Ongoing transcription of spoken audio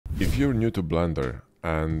If you're new to Blender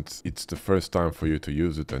and it's the first time for you to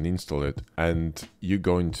use it and install it, and you're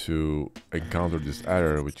going to encounter this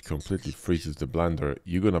error which completely freezes the Blender,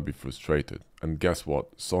 you're gonna be frustrated. And guess what?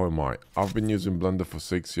 So am I. I've been using Blender for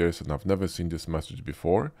 6 years and I've never seen this message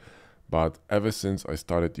before, but ever since I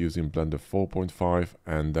started using Blender 4.5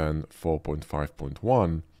 and then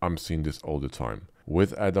 4.5.1, I'm seeing this all the time.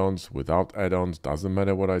 With add-ons, without add-ons, doesn't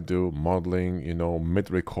matter what I do, modeling, you know,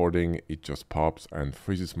 mid-recording, it just pops and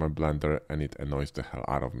freezes my Blender and it annoys the hell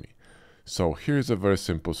out of me. So here's a very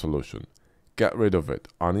simple solution. Get rid of it,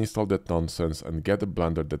 uninstall that nonsense and get a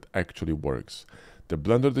Blender that actually works. The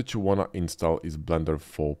Blender that you wanna install is Blender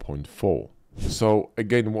 4.4. So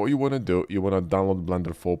again, what you want to do, you want to download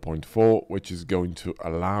Blender 4.4, which is going to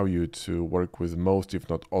allow you to work with most, if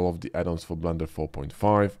not all, of the add-ons for Blender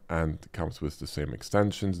 4.5 and comes with the same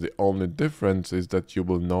extensions. The only difference is that you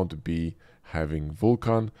will not be having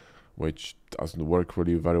Vulkan, which doesn't work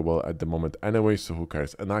really very well at the moment anyway, so who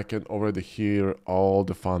cares? And I can already hear all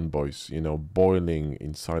the fanboys, you know, boiling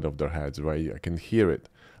inside of their heads, right? I can hear it,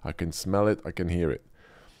 I can smell it, I can hear it.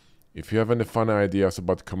 If you have any funny ideas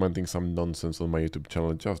about commenting some nonsense on my YouTube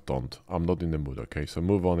channel, just don't. I'm not in the mood, okay? So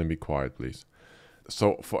move on and be quiet, please.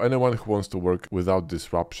 So for anyone who wants to work without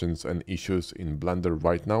disruptions and issues in Blender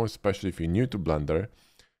right now, especially if you're new to Blender,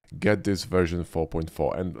 get this version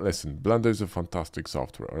 4.4. And listen, Blender is a fantastic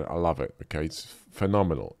software. I love it, okay? It's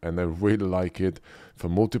phenomenal. And I really like it for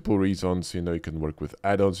multiple reasons. You know, you can work with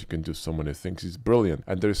add-ons, you can do so many things. It's brilliant.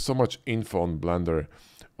 And there's so much info on Blender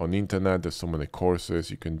on internet, there's so many courses,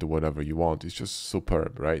 you can do whatever you want. It's just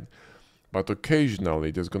superb, right? But occasionally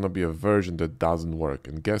there's gonna be a version that doesn't work,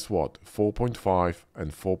 and guess what? 4.5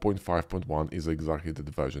 and 4.5.1 is exactly that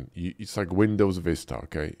version. It's like Windows Vista,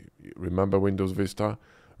 okay? Remember Windows Vista?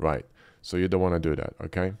 Right, so you don't want to do that,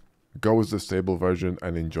 okay? Go with the stable version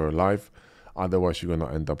and enjoy life. Otherwise, you're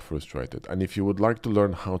gonna end up frustrated. And if you would like to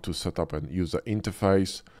learn how to set up an user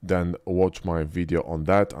interface, then watch my video on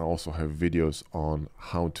that. I also have videos on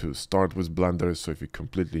how to start with Blender. So if you're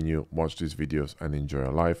completely new, watch these videos and enjoy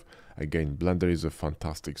your life. Again, Blender is a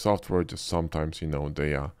fantastic software. Just sometimes, you know,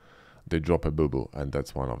 they drop a boo-boo, and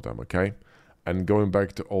that's one of them, okay? And going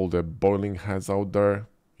back to all the boiling heads out there,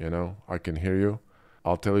 you know, I can hear you.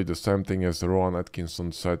 I'll tell you the same thing as Rowan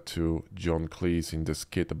Atkinson said to John Cleese in the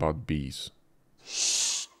skit about bees.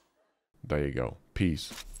 There you go.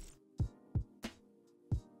 Peace.